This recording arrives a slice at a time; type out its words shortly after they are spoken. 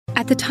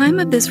At the time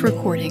of this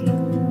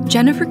recording,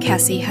 Jennifer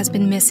Kesse has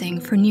been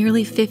missing for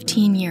nearly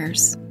 15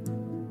 years.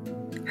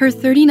 Her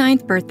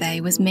 39th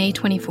birthday was May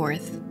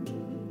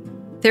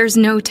 24th. There's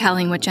no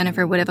telling what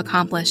Jennifer would have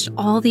accomplished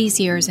all these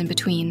years in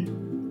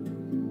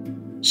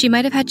between. She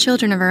might have had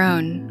children of her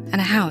own and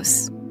a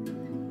house,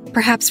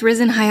 perhaps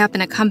risen high up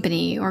in a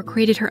company or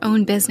created her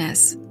own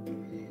business.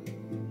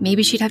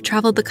 Maybe she'd have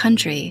traveled the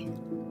country,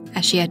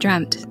 as she had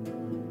dreamt.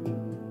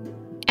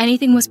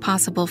 Anything was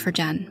possible for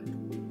Jen.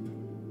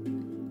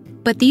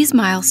 But these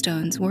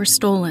milestones were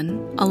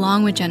stolen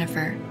along with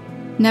Jennifer,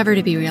 never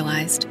to be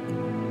realized.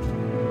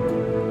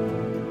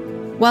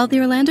 While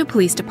the Orlando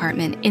Police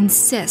Department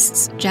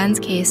insists Jen's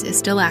case is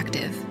still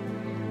active,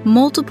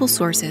 multiple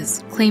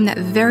sources claim that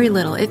very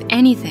little, if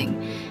anything,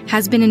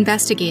 has been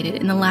investigated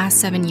in the last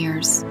 7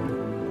 years.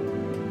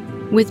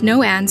 With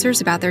no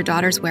answers about their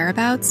daughter's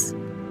whereabouts,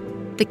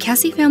 the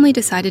Kesse family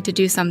decided to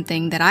do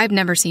something that I've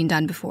never seen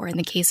done before in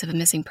the case of a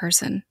missing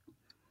person.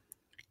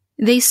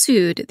 They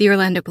sued the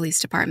Orlando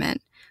Police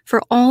Department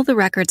for all the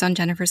records on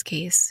Jennifer's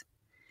case,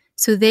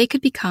 so they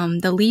could become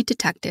the lead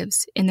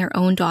detectives in their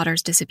own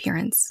daughter's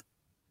disappearance.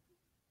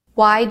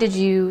 Why did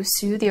you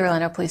sue the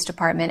Orlando Police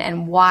Department,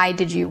 and why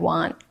did you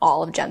want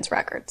all of Jen's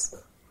records?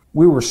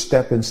 We were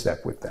step in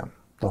step with them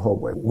the whole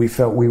way. We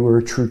felt we were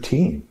a true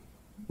team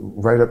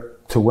right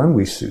up to when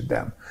we sued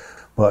them.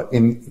 But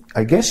in,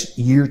 I guess,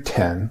 year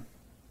 10,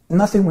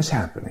 nothing was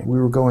happening. We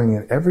were going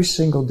in every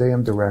single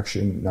damn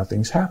direction,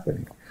 nothing's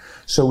happening.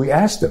 So we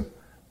asked them,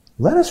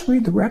 let us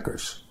read the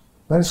records.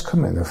 Let us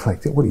come in. They're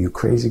like, what are you,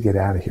 crazy? Get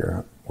out of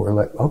here. We're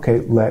like, okay,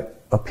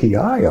 let a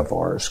PI of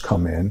ours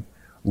come in.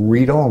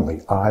 Read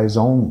only, eyes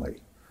only.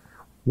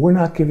 We're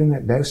not giving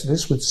that.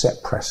 This would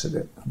set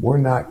precedent. We're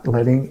not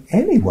letting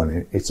anyone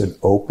in. It's an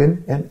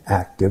open and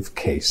active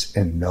case,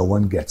 and no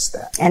one gets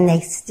that. And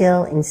they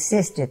still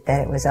insisted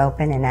that it was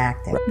open and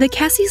active. The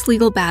Kesse's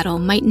legal battle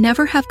might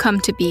never have come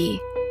to be,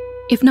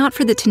 if not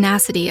for the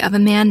tenacity of a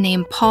man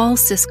named Paul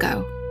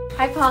Cisco.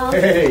 Hi, Paul.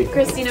 Hey.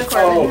 Christina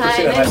Corbin. Hi,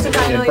 Christina, nice to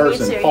finally meet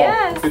you. Paul,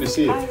 yes. good to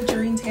see you. Hi,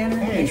 Doreen Tanner.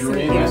 Hey,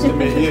 Doreen, nice to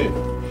meet you.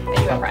 And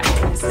you met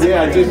Brian.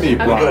 Yeah, I did meet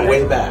Brian. We go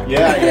way back.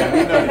 Yeah,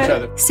 we know each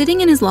other.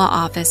 Sitting in his law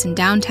office in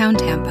downtown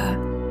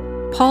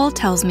Tampa, Paul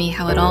tells me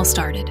how it all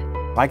started.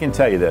 I can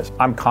tell you this,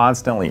 I'm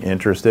constantly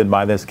interested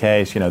by this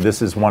case. You know,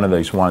 this is one of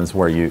those ones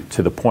where you,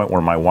 to the point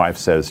where my wife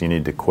says you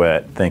need to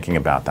quit thinking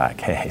about that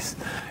case.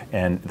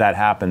 And that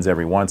happens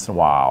every once in a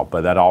while,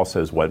 but that also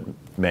is what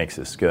makes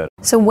this good.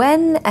 So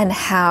when and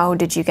how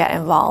did you get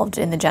involved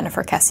in the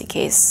Jennifer Kesse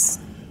case?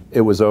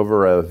 It was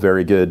over a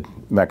very good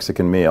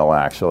Mexican meal,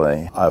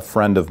 actually. A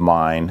friend of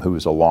mine who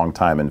was a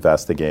longtime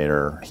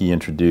investigator, he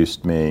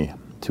introduced me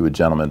to a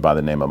gentleman by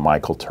the name of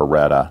Michael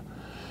Torretta.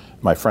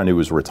 My friend who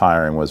was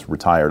retiring was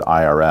retired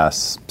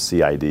IRS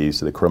CID,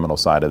 so the criminal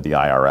side of the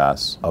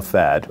IRS, a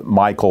Fed.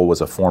 Michael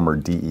was a former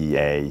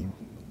DEA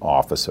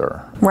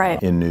officer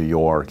in New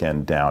York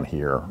and down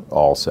here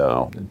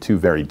also. Two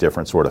very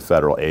different sort of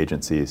federal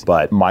agencies.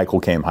 But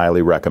Michael came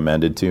highly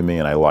recommended to me,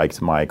 and I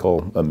liked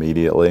Michael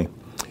immediately.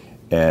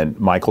 And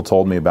Michael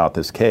told me about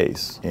this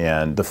case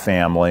and the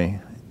family.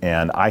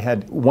 And I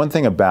had one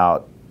thing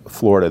about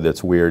Florida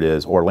that's weird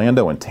is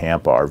Orlando and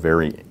Tampa are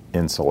very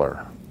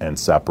insular and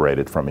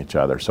separated from each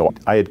other. So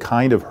I had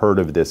kind of heard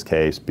of this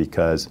case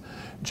because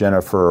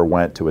Jennifer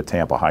went to a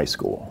Tampa high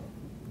school,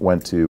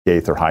 went to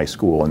Gaither High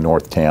School in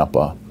North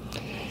Tampa.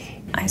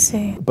 I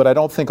see. But I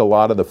don't think a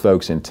lot of the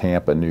folks in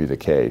Tampa knew the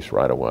case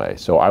right away.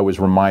 So I was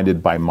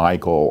reminded by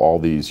Michael all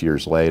these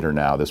years later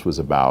now, this was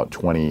about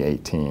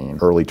 2018,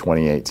 early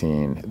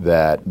 2018,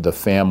 that the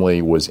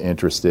family was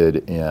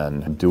interested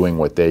in doing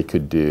what they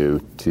could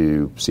do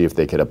to see if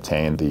they could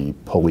obtain the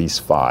police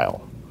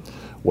file.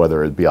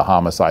 Whether it be a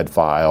homicide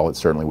file, it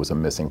certainly was a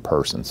missing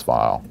persons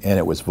file. And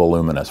it was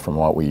voluminous from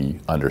what we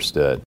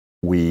understood.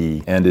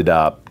 We ended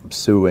up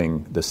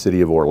suing the city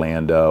of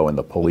Orlando and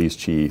the police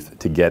chief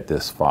to get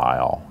this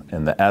file.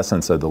 And the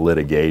essence of the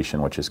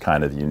litigation, which is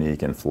kind of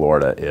unique in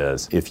Florida,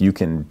 is if you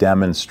can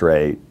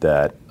demonstrate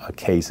that a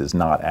case is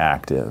not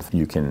active,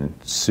 you can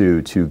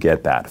sue to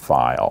get that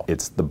file.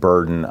 It's the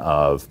burden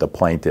of the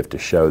plaintiff to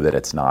show that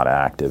it's not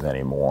active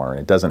anymore.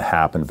 It doesn't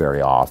happen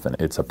very often.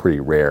 It's a pretty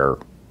rare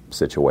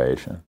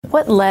situation.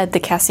 What led the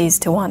Kesses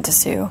to want to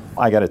sue?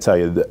 I got to tell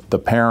you, the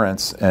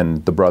parents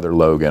and the brother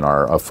Logan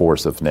are a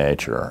force of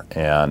nature,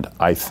 and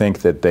I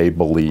think that they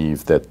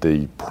believe that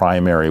the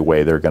primary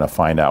way they're going to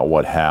find out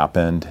what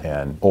happened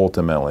and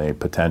ultimately,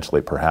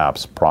 potentially,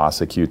 perhaps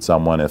prosecute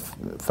someone if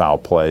foul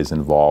play is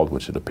involved,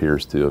 which it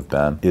appears to have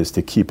been, is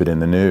to keep it in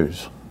the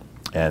news.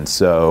 And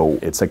so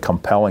it's a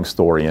compelling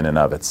story in and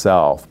of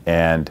itself.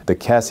 And the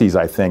Kesses,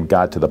 I think,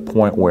 got to the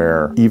point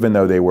where even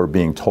though they were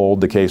being told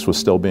the case was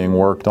still being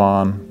worked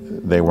on,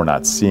 they were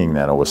not seeing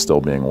that it was still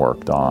being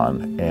worked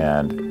on.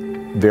 And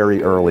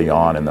very early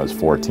on in those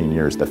 14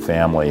 years, the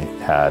family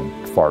had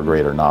far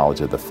greater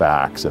knowledge of the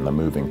facts and the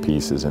moving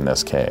pieces in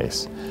this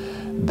case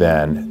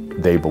than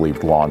they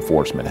believed law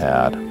enforcement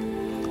had.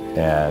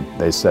 And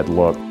they said,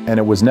 look, and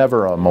it was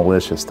never a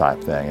malicious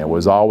type thing. It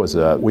was always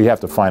we have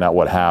to find out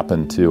what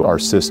happened to our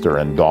sister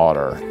and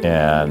daughter.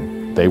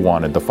 And they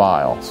wanted the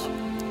files.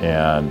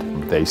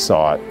 And they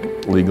sought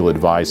legal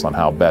advice on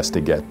how best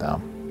to get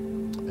them.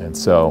 And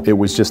so it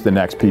was just the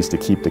next piece to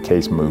keep the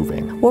case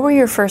moving. What were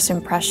your first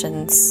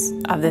impressions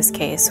of this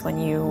case when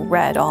you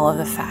read all of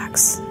the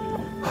facts?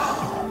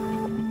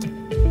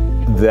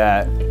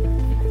 That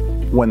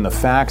when the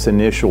facts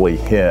initially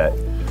hit,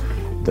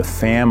 the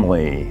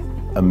family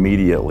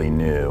immediately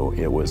knew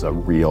it was a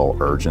real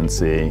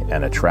urgency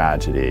and a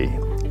tragedy.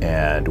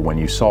 And when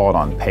you saw it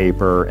on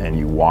paper and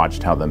you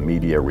watched how the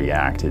media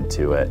reacted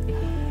to it,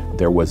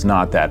 there was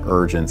not that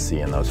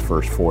urgency in those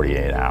first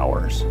 48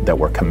 hours that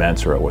were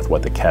commensurate with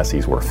what the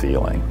Kessies were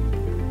feeling.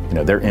 You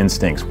know, their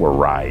instincts were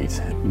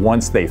right.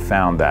 Once they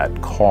found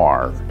that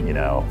car,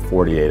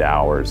 48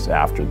 hours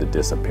after the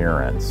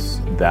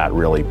disappearance, that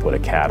really put a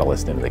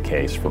catalyst into the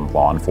case from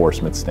law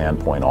enforcement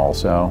standpoint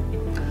also.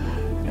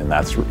 And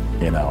that's,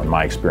 in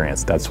my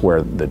experience, that's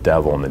where the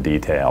devil in the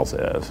details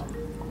is.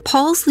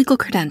 Paul's legal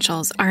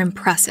credentials are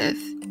impressive.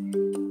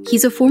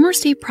 He's a former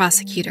state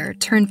prosecutor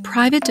turned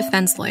private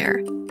defense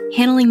lawyer,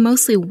 handling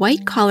mostly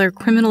white-collar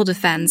criminal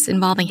defense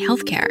involving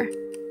healthcare.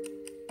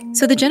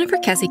 So the Jennifer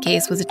Kessie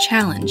case was a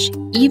challenge,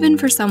 even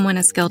for someone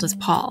as skilled as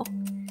Paul.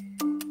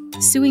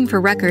 Suing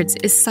for records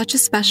is such a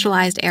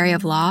specialized area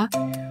of law,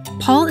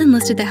 Paul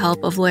enlisted the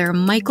help of lawyer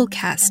Michael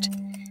Kest,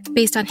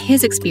 based on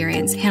his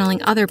experience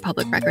handling other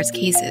public records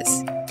cases.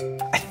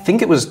 I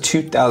think it was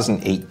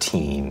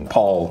 2018.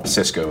 Paul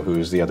Cisco,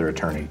 who's the other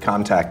attorney,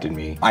 contacted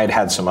me. I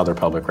had some other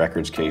public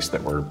records case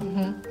that were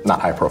not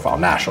high profile,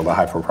 national, but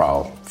high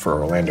profile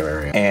for Orlando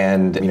area.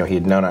 And, he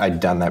had known I'd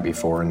done that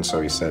before. And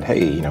so he said,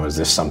 hey, is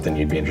this something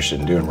you'd be interested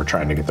in doing? We're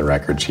trying to get the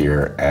records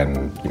here.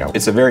 And,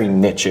 it's a very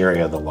niche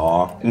area of the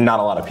law. Not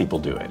a lot of people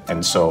do it.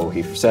 And so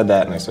he said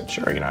that and I said,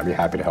 sure, I'd be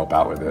happy to help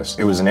out with this.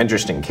 It was an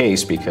interesting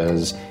case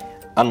because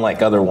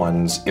unlike other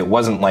ones, it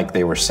wasn't like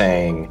they were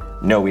saying,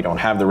 no, we don't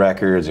have the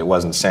records. It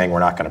wasn't saying we're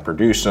not going to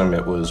produce them.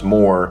 It was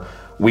more,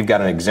 we've got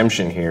an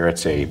exemption here.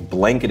 It's a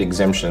blanket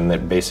exemption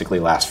that basically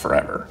lasts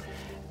forever.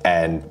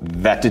 And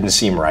that didn't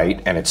seem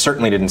right. And it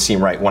certainly didn't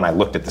seem right when I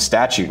looked at the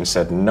statute and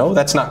said, no,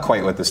 that's not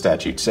quite what the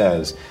statute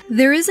says.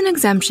 There is an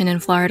exemption in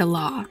Florida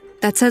law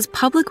that says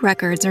public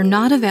records are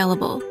not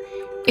available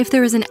if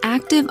there is an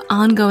active,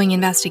 ongoing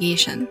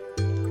investigation.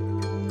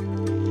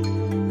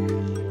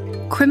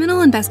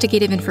 Criminal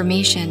investigative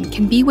information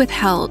can be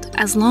withheld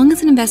as long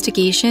as an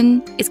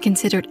investigation is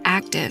considered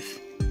active.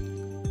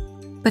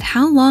 But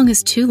how long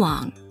is too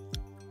long?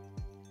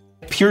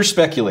 Pure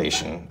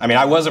speculation.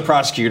 I was a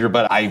prosecutor,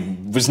 but I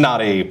was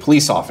not a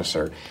police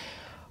officer.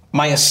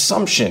 My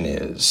assumption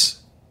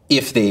is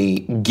if they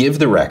give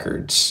the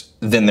records,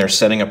 then they're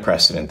setting a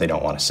precedent they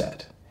don't want to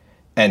set.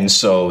 And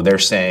so they're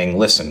saying,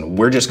 listen,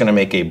 we're just going to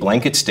make a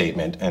blanket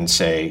statement and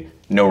say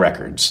no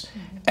records.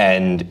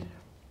 And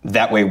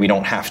that way we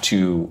don't have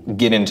to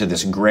get into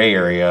this gray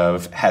area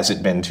of, has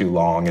it been too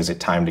long? Is it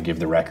time to give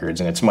the records?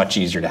 And it's much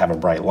easier to have a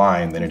bright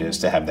line than it is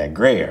to have that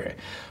gray area.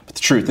 But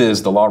the truth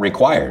is, the law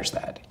requires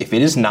that. If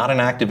it is not an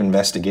active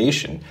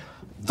investigation,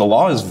 the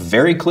law is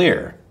very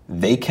clear.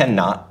 They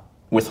cannot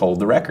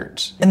withhold the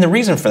records. And the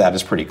reason for that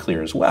is pretty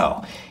clear as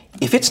well.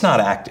 If it's not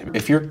active,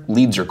 if your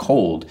leads are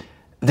cold,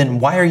 then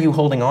why are you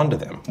holding on to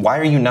them? Why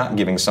are you not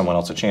giving someone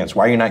else a chance?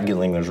 Why are you not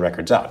getting those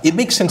records out? It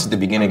makes sense at the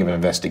beginning of an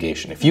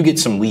investigation. If you get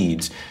some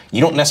leads,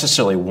 you don't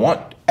necessarily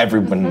want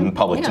everyone in the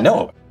public to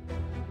know.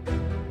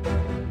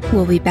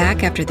 We'll be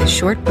back after this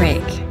short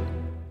break.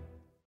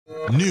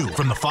 New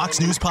from the Fox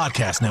News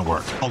Podcast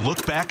Network, a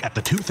look back at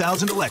the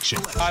 2000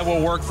 election. I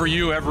will work for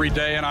you every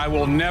day, and I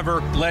will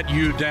never let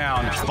you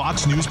down.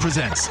 Fox News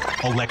presents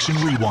Election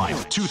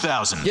Rewind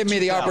 2000. Give me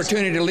the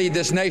opportunity to lead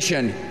this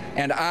nation,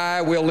 and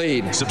I will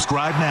lead.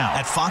 Subscribe now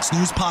at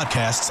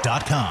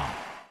foxnewspodcasts.com.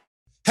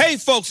 Hey,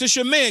 folks, it's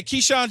your man,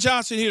 Keyshawn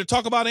Johnson, here to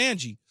talk about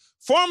Angie,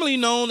 formerly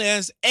known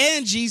as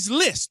Angie's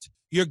List,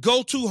 your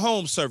go-to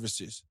home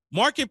services.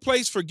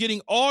 Marketplace for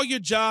getting all your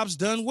jobs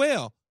done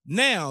well.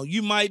 Now,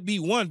 you might be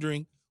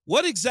wondering,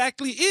 what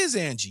exactly is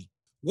Angie?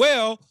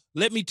 Well,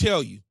 let me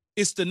tell you,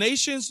 it's the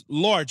nation's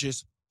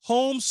largest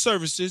home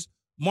services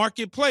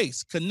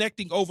marketplace,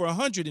 connecting over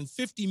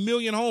 150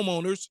 million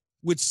homeowners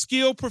with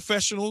skilled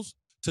professionals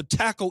to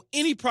tackle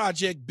any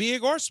project,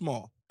 big or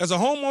small. As a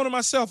homeowner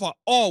myself, I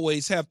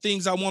always have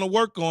things I want to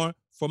work on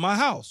for my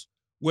house,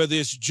 whether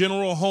it's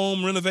general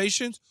home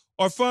renovations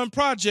or fun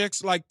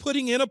projects like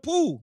putting in a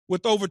pool.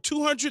 With over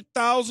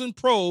 200,000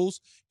 pros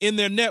in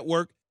their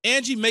network,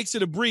 Angie makes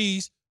it a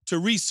breeze to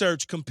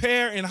research,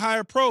 compare, and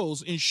hire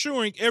pros,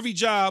 ensuring every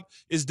job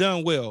is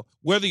done well.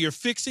 Whether you're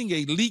fixing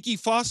a leaky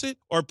faucet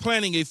or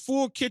planning a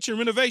full kitchen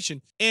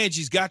renovation,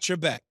 Angie's got your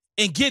back.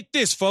 And get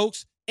this,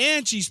 folks,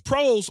 Angie's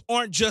pros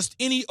aren't just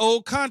any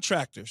old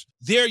contractors.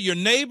 They're your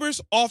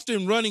neighbors,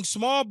 often running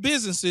small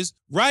businesses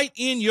right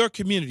in your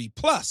community.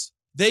 Plus,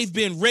 they've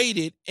been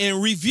rated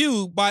and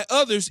reviewed by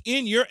others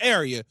in your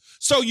area.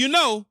 So you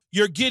know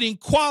you're getting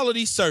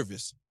quality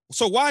service.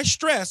 So why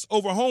stress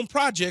over home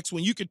projects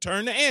when you can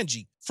turn to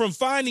Angie? From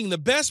finding the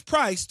best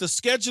price to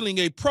scheduling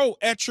a pro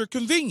at your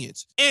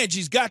convenience,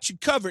 Angie's got you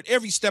covered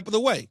every step of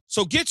the way.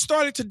 So get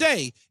started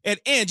today at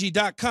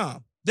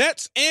Angie.com.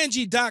 That's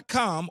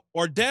Angie.com,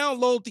 or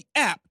download the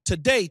app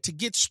today to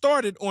get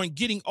started on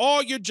getting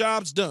all your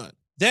jobs done.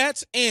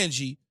 That's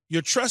Angie,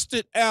 your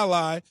trusted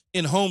ally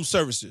in home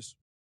services.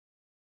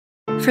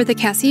 For the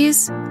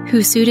Kessies,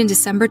 who sued in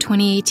December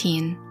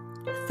 2018,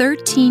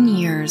 13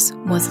 years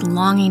was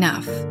long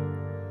enough.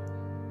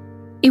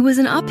 It was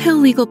an uphill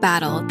legal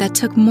battle that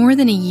took more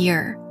than a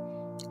year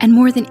and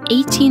more than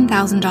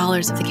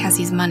 $18,000 of the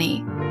Kessies'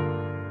 money.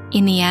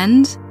 In the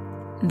end,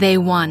 they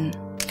won.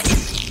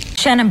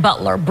 Shannon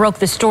Butler broke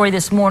the story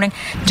this morning.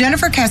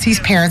 Jennifer Kessie's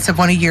parents have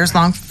won a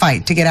years-long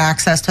fight to get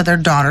access to their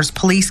daughter's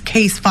police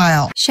case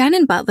file.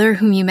 Shannon Butler,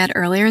 whom you met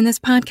earlier in this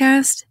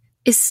podcast,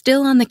 is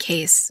still on the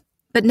case,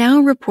 but now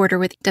a reporter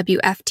with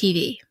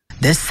WFTV.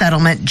 This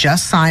settlement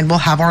just signed will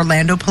have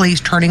Orlando police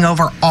turning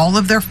over all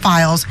of their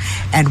files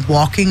and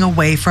walking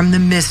away from the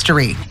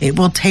mystery. It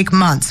will take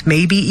months,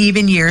 maybe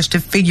even years, to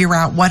figure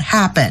out what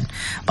happened.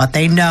 But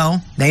they know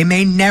they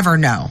may never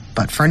know.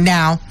 But for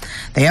now,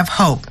 they have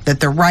hope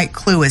that the right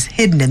clue is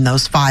hidden in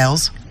those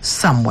files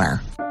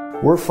somewhere.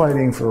 We're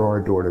fighting for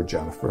our daughter,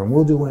 Jennifer, and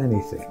we'll do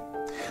anything.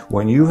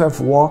 When you have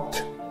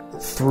walked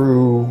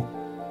through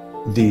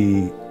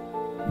the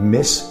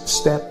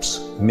missteps,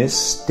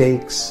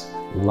 mistakes,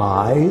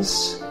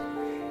 lies,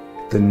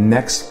 the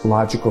next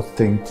logical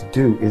thing to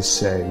do is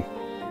say,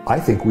 I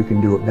think we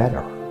can do it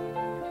better.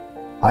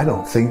 I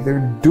don't think they're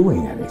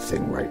doing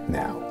anything right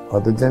now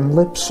other than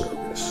lip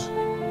service.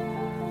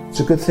 It's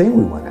a good thing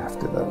we went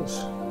after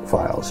those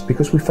files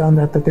because we found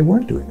out that they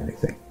weren't doing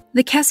anything.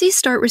 The Kessies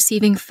start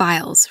receiving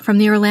files from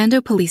the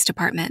Orlando Police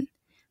Department,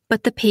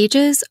 but the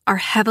pages are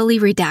heavily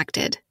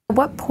redacted. At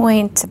what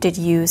point did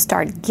you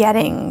start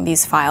getting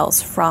these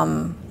files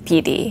from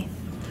PD?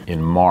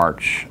 In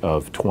March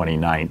of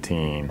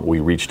 2019, we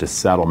reached a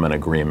settlement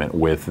agreement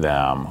with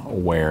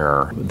them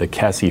where the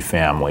Kessie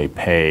family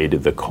paid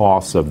the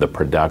costs of the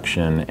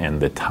production and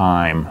the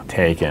time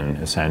taken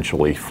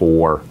essentially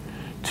for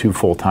 2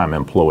 full-time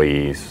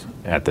employees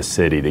at the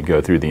city to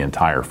go through the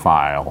entire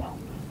file,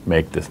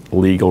 make the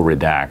legal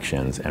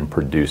redactions, and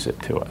produce it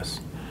to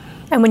us.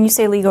 And when you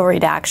say legal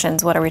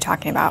redactions, what are we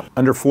talking about?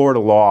 Under Florida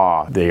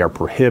law, they are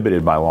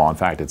prohibited by law. In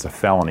fact, it's a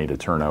felony to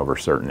turn over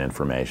certain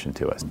information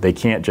to us. They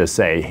can't just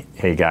say,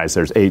 hey guys,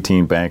 there's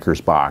 18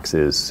 bankers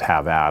boxes,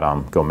 have at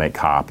them, go make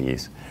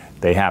copies.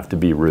 They have to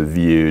be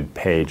reviewed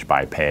page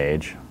by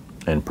page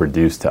and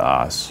produced to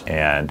us.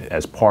 And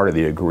as part of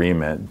the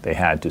agreement, they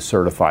had to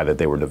certify that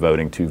they were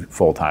devoting 2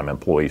 full-time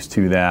employees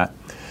to that.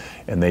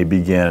 And they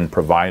began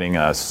providing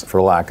us,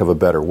 for lack of a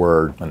better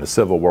word, in the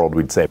civil world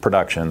we'd say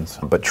productions,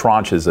 but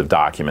tranches of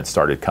documents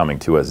started coming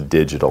to us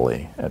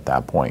digitally at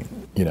that point.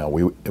 You know,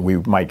 we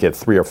might get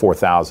 3,000 or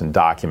 4,000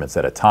 documents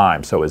at a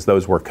time, so as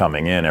those were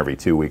coming in every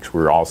 2 weeks,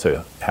 we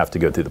also have to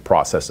go through the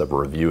process of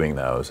reviewing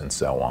those and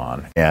so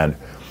on. And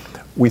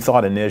we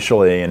thought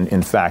initially, and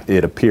in fact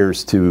it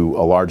appears to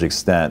a large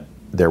extent,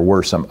 there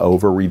were some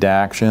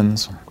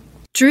over-redactions.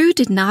 Drew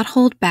did not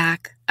hold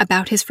back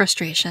about his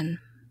frustration.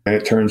 And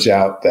it turns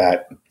out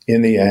that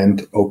in the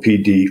end,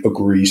 OPD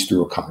agrees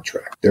through a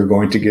contract. They're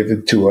going to give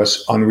it to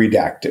us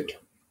unredacted.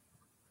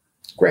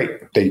 Great.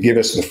 They give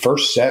us the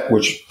first set,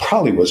 which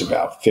probably was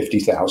about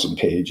 50,000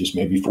 pages,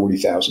 maybe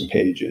 40,000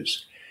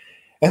 pages.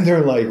 And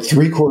they're like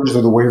 3/4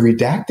 of the way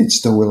redacted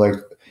still. We're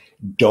like,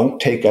 don't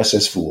take us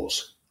as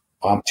fools.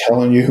 I'm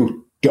telling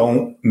you,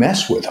 don't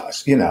mess with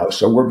us. You know,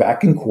 so we're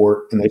back in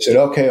court and they said,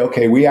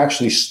 okay, we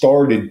actually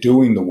started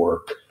doing the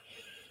work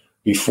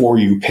before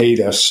you paid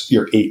us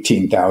your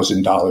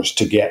 $18,000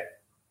 to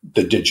get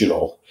the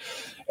digital.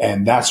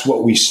 And that's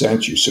what we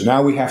sent you. So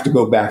now we have to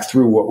go back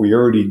through what we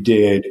already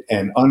did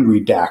and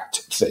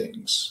unredact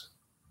things,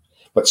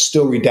 but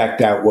still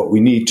redact out what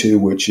we need to,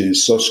 which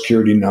is Social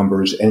Security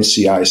numbers,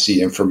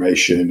 NCIC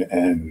information,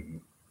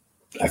 and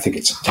I think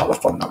it's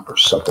telephone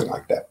numbers, something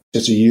like that.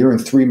 It's a year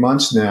and 3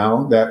 months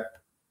now that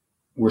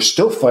we're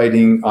still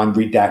fighting on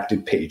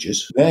redacted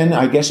pages. Then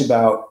I guess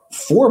about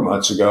 4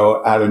 months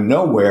ago, out of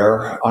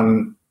nowhere,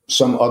 on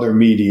some other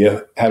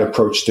media had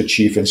approached the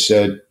chief and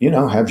said, you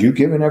know, have you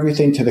given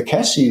everything to the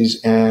Kessies?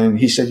 And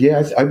he said,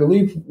 yeah, I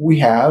believe we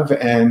have.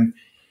 And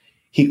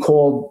he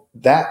called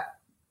that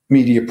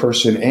media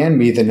person and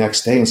me the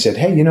next day and said,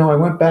 hey, you know, I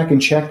went back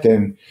and checked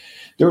and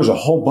there was a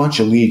whole bunch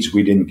of leads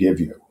we didn't give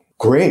you.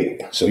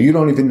 Great. So you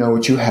don't even know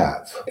what you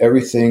have.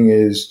 Everything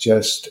is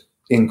just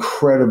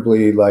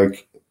incredibly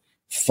like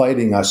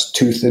fighting us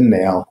tooth and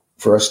nail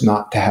for us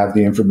not to have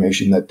the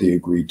information that they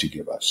agreed to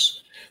give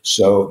us.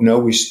 So no,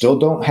 we still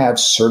don't have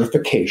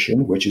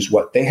certification, which is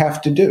what they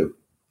have to do.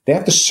 They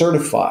have to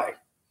certify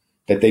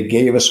that they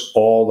gave us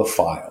all the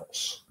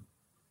files,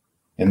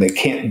 and they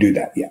can't do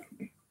that yet.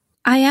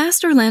 I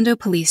asked Orlando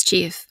Police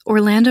Chief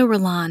Orlando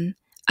Rollan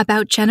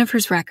about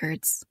Jennifer's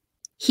records.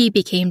 He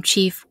became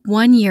chief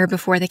 1 year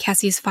before the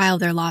Kessies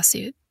filed their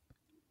lawsuit.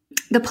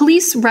 The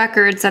police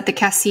records that the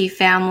Kessie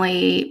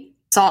family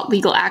sought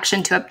legal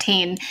action to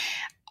obtain,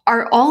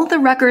 Are all the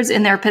records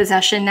in their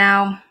possession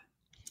now?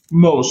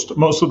 Most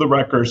of the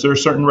records. There are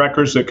certain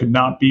records that could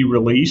not be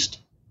released,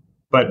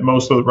 but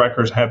most of the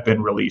records have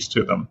been released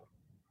to them.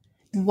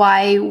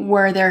 Why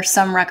were there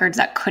some records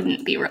that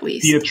couldn't be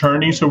released? The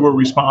attorneys who were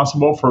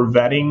responsible for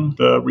vetting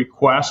the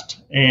request,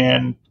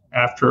 and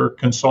after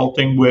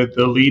consulting with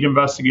the lead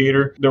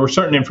investigator, there was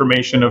certain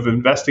information of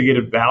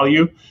investigative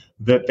value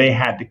that they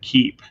had to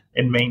keep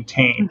and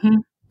maintain. Mm-hmm.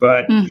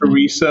 But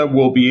Teresa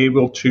will be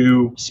able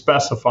to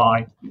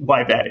specify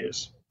why that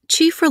is.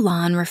 Chief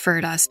Ralon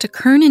referred us to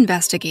Kern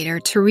investigator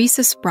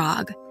Teresa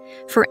Sprague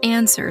for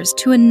answers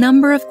to a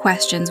number of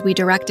questions we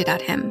directed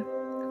at him.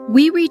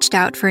 We reached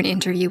out for an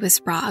interview with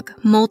Sprague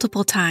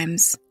multiple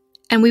times,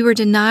 and we were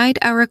denied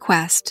our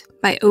request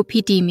by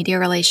OPD Media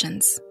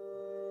Relations.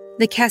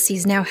 The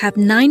Kessies now have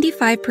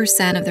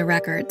 95% of the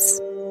records.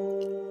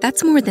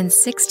 That's more than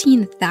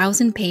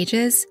 16,000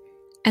 pages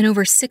and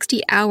over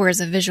 60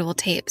 hours of visual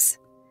tapes.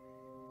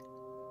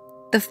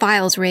 The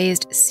files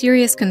raised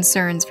serious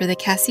concerns for the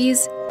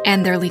Kessies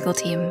and their legal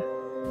team.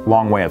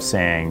 Long way of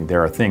saying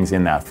there are things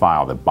in that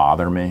file that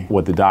bother me.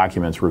 What the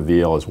documents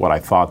reveal is what I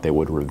thought they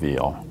would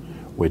reveal,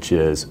 which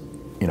is,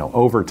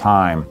 over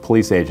time,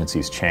 police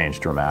agencies change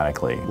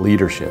dramatically.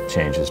 Leadership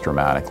changes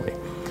dramatically.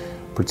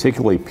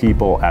 Particularly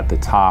people at the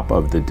top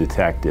of the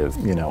detective,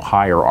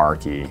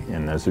 hierarchy.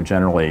 And those are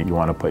generally, you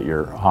want to put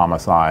your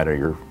homicide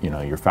or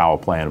your foul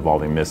play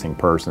involving missing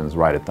persons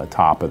right at the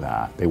top of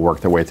that. They work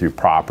their way through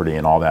property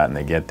and all that, and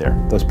they get there.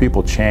 Those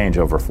people change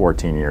over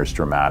 14 years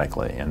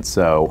dramatically. And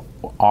so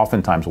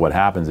oftentimes what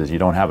happens is you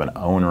don't have an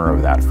owner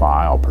of that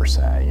file per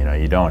se.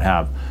 You don't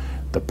have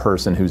the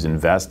person who's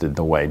invested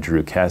the way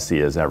Drew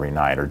Kessie is every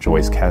night, or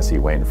Joyce Kessie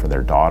waiting for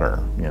their daughter,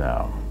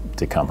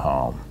 to come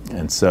home.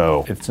 And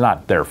so it's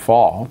not their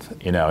fault.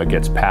 It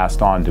gets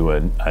passed on to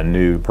a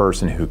new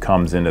person who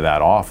comes into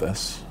that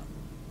office,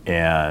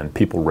 and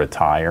people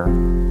retire,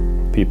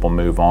 people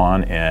move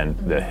on, and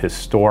the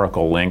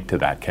historical link to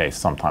that case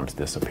sometimes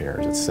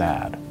disappears. It's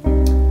sad.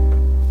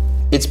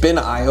 It's been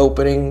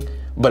eye-opening,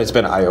 but it's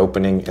been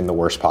eye-opening in the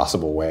worst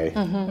possible way.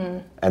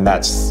 Mm-hmm. And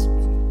that's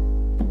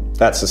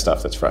the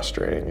stuff that's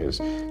frustrating, is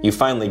you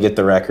finally get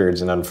the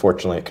records, and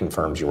unfortunately it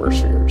confirms your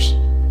worst fears.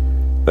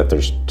 That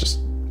there's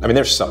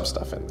some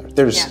stuff in there.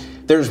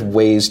 There's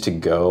ways to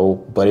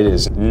go, but it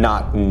is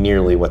not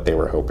nearly what they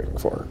were hoping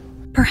for.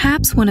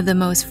 Perhaps one of the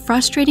most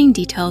frustrating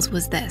details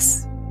was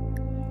this: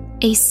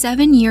 a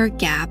 7-year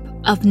gap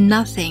of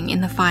nothing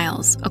in the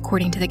files,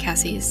 according to the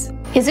Kessies.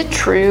 Is it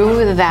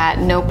true that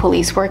no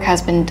police work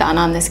has been done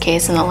on this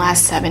case in the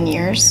last 7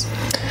 years?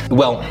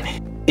 Well,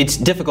 it's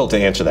difficult to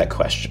answer that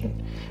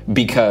question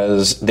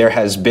because there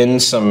has been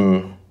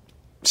some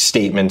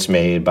statements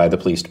made by the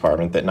police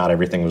department that not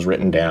everything was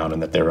written down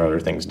and that there are other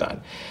things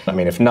done.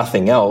 If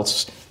nothing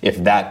else, if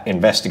that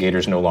investigator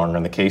is no longer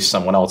in the case,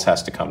 someone else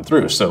has to come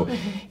through. So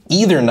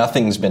either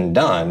nothing's been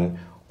done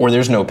or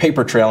there's no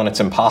paper trail and it's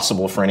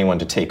impossible for anyone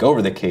to take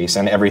over the case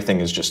and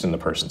everything is just in the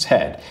person's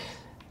head.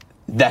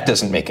 That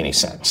doesn't make any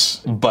sense.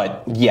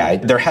 But yeah,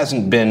 there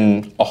hasn't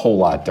been a whole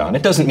lot done.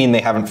 It doesn't mean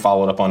they haven't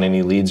followed up on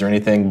any leads or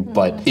anything,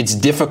 but it's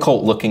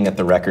difficult looking at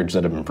the records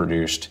that have been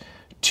produced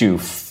to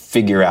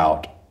figure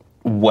out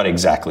what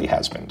exactly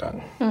has been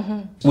done,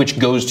 which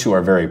goes to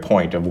our very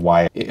point of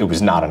why it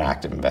was not an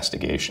active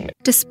investigation.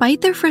 Despite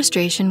their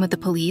frustration with the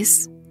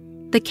police,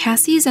 the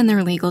Kessies and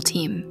their legal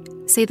team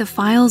say the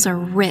files are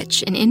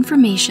rich in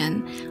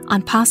information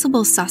on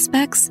possible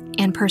suspects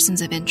and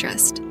persons of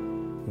interest.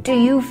 Do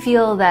you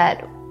feel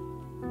that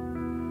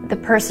the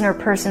person or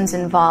persons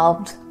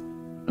involved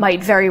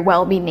might very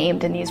well be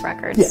named in these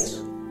records?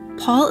 Yes.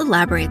 Paul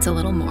elaborates a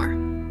little more.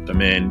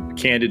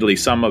 Candidly,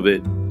 some of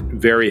it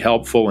very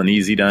helpful and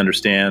easy to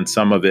understand,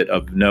 some of it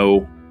of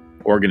no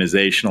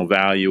organizational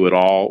value at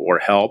all or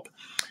help,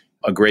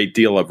 a great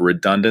deal of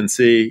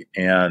redundancy,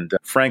 and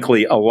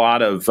frankly, a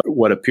lot of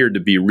what appeared to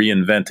be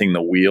reinventing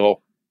the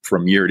wheel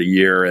from year to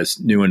year as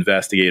new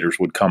investigators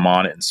would come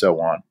on it and so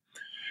on.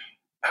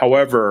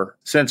 However,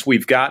 since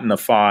we've gotten the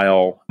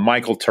file,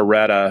 Michael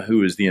Torretta,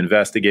 who is the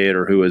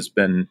investigator who has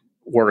been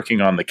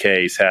working on the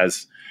case,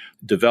 has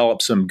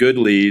developed some good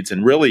leads,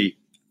 and really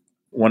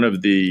one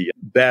of the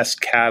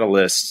best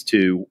catalysts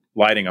to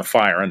lighting a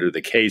fire under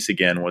the case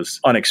again was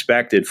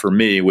unexpected for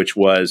me, which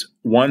was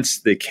once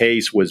the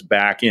case was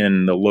back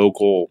in the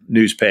local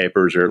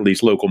newspapers, or at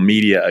least local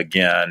media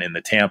again in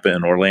the Tampa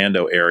and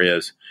Orlando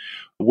areas,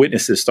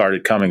 witnesses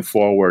started coming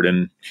forward.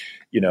 And,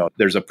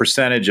 there's a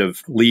percentage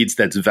of leads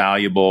that's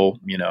valuable.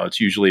 It's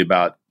usually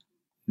about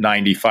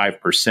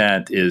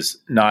 95% is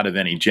not of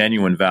any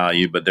genuine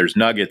value, but there's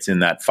nuggets in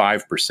that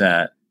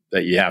 5%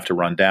 that you have to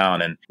run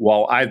down. And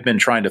while I've been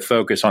trying to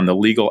focus on the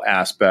legal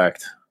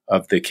aspect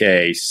of the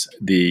case,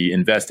 the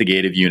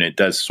investigative unit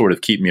does sort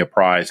of keep me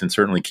apprised and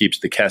certainly keeps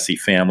the Kessie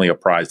family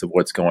apprised of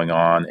what's going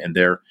on. And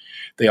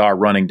they are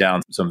running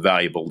down some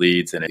valuable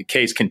leads. And the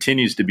case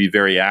continues to be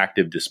very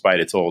active despite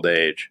its old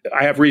age.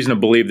 I have reason to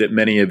believe that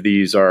many of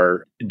these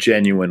are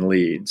genuine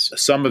leads.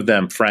 Some of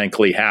them,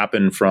 frankly,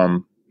 happen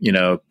from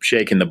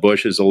shaking the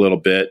bushes a little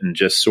bit and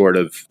just sort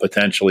of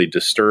potentially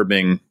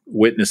disturbing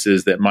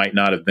witnesses that might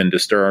not have been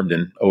disturbed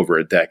in over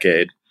a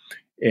decade,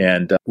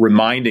 and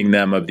reminding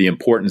them of the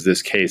importance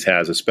this case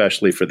has,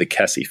 especially for the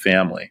Kesse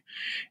family.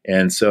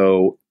 And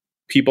so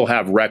people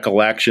have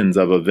recollections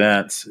of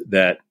events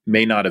that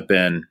may not have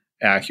been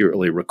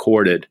accurately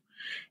recorded.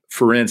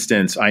 For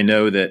instance, I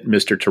know that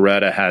Mr.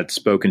 Torretta had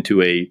spoken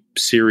to a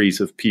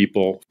series of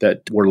people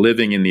that were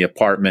living in the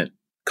apartment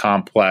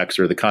complex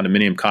or the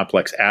condominium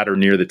complex at or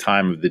near the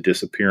time of the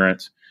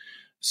disappearance,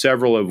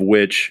 several of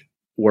which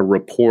were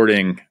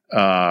reporting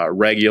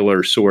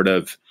regular sort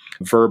of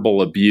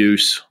verbal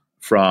abuse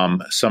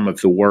from some of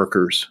the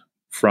workers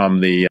from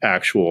the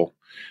actual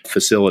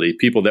facility,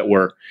 people that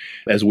were,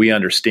 as we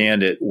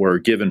understand it, were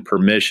given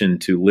permission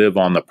to live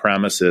on the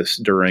premises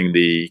during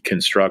the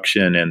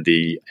construction and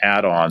the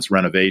add-ons,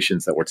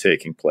 renovations that were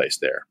taking place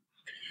there.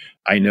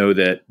 I know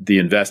that the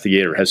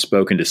investigator has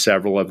spoken to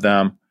several of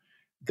them.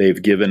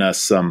 They've given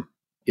us some,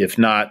 if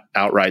not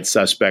outright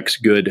suspects,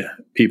 good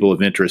people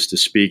of interest to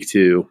speak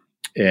to,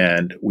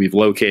 and we've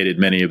located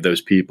many of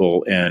those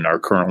people and are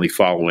currently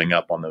following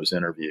up on those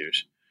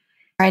interviews.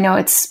 I know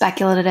it's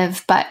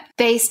speculative, but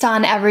based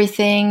on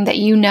everything that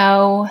you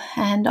know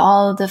and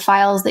all of the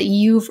files that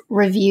you've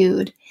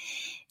reviewed,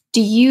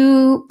 do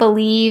you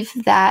believe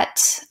that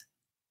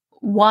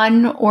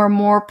one or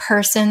more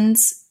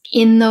persons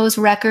in those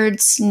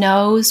records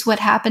knows what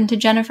happened to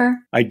Jennifer?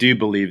 I do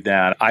believe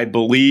that. I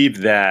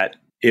believe that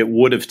it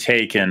would have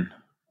taken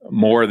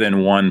more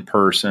than one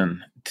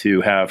person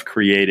to have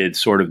created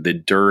sort of the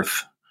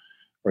dearth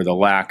or the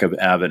lack of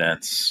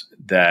evidence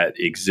that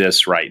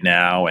exists right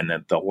now, and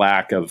that the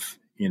lack of,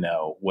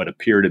 what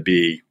appear to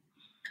be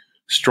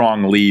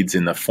strong leads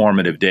in the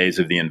formative days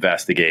of the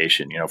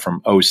investigation, from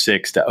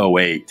 2006 to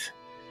 2008.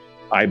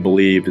 I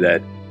believe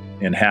that,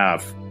 and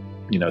have,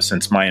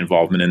 since my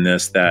involvement in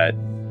this, that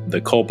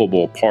the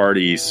culpable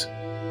parties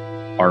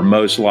are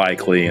most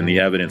likely, and the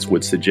evidence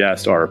would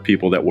suggest, are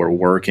people that were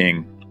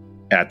working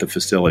at the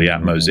facility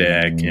at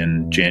Mosaic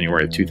in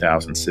January of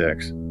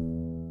 2006.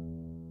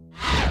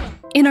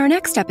 In our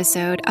next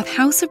episode of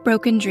House of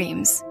Broken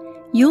Dreams,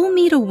 you'll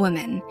meet a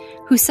woman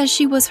who says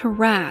she was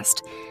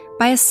harassed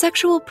by a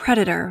sexual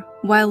predator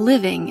while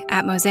living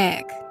at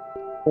Mosaic.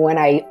 When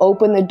I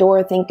opened the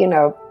door thinking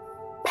a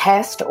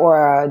pest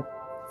or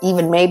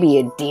even maybe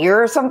a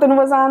deer or something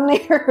was on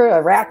there,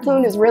 a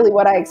raccoon is really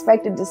what I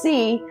expected to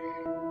see.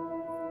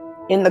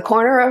 In the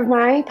corner of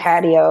my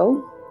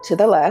patio to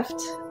the left,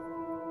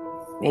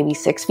 maybe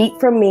 6 feet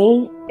from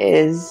me,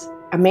 is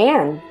a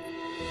man.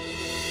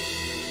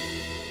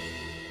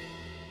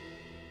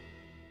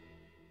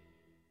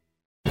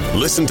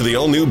 Listen to the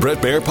all-new Bret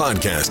Baier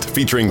podcast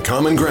featuring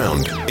Common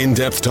Ground,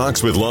 in-depth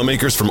talks with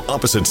lawmakers from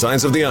opposite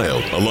sides of the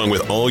aisle, along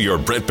with all your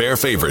Bret Baier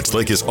favorites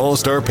like his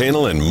all-star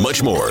panel and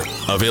much more.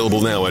 Available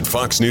now at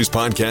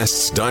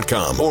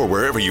foxnewspodcasts.com or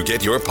wherever you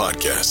get your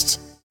podcasts.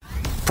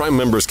 Prime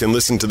members can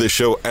listen to this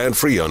show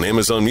ad-free on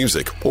Amazon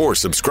Music or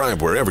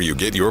subscribe wherever you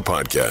get your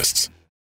podcasts.